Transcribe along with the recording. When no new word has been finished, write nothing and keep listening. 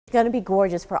Going to be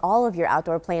gorgeous for all of your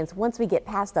outdoor plans once we get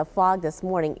past the fog this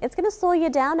morning. It's going to slow you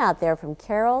down out there from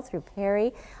Carroll through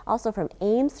Perry, also from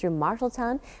Ames through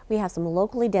Marshalltown. We have some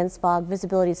locally dense fog.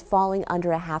 Visibility is falling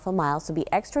under a half a mile, so be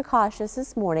extra cautious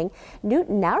this morning.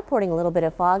 Newton now reporting a little bit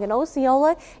of fog, and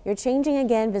Osceola, you're changing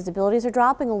again. Visibilities are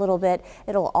dropping a little bit.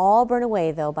 It'll all burn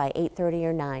away though by 8:30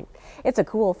 or 9. It's a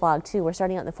cool fog too. We're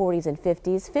starting out in the 40s and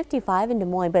 50s, 55 in Des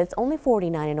Moines, but it's only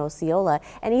 49 in Osceola,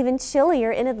 and even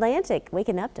chillier in Atlantic,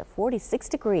 waking up to 46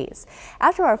 degrees.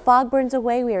 After our fog burns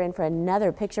away, we are in for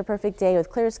another picture-perfect day with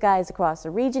clear skies across the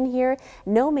region here.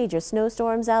 No major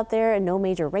snowstorms out there and no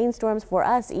major rainstorms for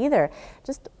us either.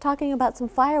 Just talking about some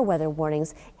fire weather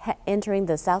warnings entering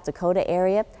the South Dakota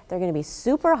area. They're going to be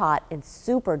super hot and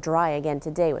super dry again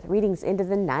today with readings into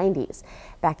the 90s.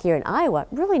 Back here in Iowa,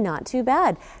 really not too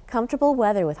bad. Comfortable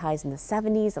weather with highs in the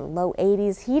 70s and low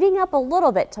 80s. Heating up a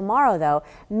little bit tomorrow though.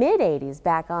 Mid 80s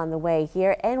back on the way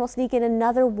here, and we'll sneak in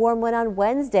another warm one on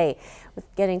Wednesday with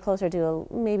getting closer to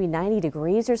maybe 90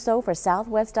 degrees or so for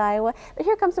southwest Iowa. But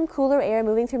here comes some cooler air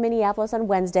moving through Minneapolis on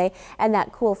Wednesday, and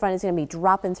that cool front is going to be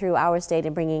dropping through our state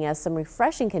and bringing us some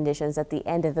refreshing conditions at the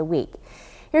end of the week.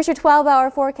 Here's your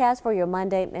 12-hour forecast for your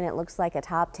Monday, and it looks like a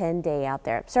top 10 day out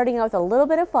there. Starting out with a little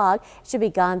bit of fog. It should be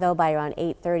gone though by around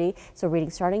 8:30. So reading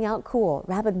starting out cool.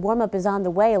 Rapid warm-up is on the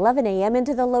way. 11 a.m.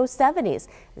 into the low 70s.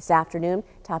 This afternoon,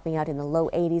 topping out in the low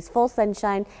 80s. Full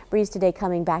sunshine. Breeze today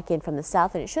coming back in from the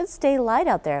south, and it should stay light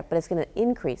out there, but it's going to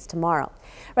increase tomorrow.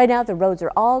 Right now, the roads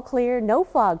are all clear. No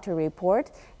fog to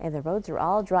report, and the roads are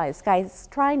all dry. The sky's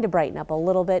trying to brighten up a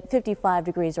little bit. 55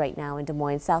 degrees right now in Des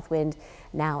Moines. South wind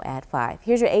now at 5.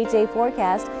 Here's your 8-day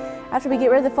forecast. After we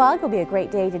get rid of the fog, it'll be a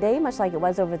great day today, much like it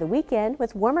was over the weekend,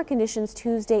 with warmer conditions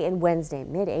Tuesday and Wednesday.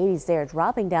 Mid 80s there,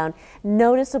 dropping down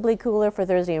noticeably cooler for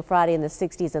Thursday and Friday in the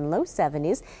 60s and low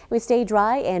 70s. We stay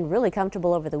dry and really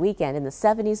comfortable over the weekend in the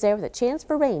 70s there, with a chance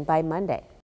for rain by Monday.